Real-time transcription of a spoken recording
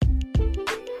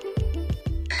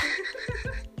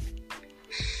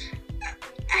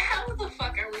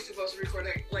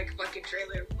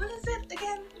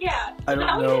I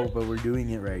don't know, but we're doing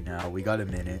it right now. We got a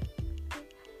minute.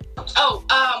 Oh,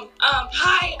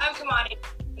 hi, I'm Kamani.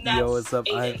 Yo, what's up?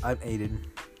 Aiden. I'm Aiden.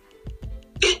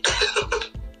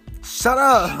 Shut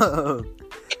up!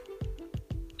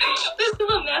 This is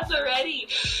a mess already.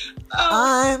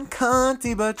 I'm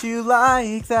cunty, but you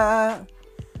like that.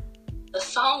 The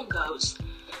song goes.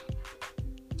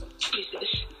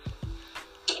 Jesus.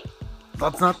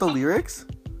 That's not the lyrics?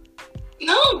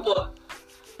 No!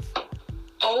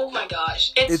 Oh my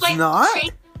gosh. It's like not?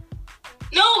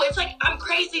 No, it's like, I'm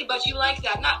crazy, but you like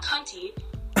that, not cunty.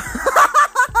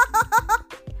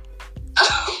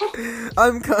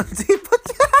 I'm cunty,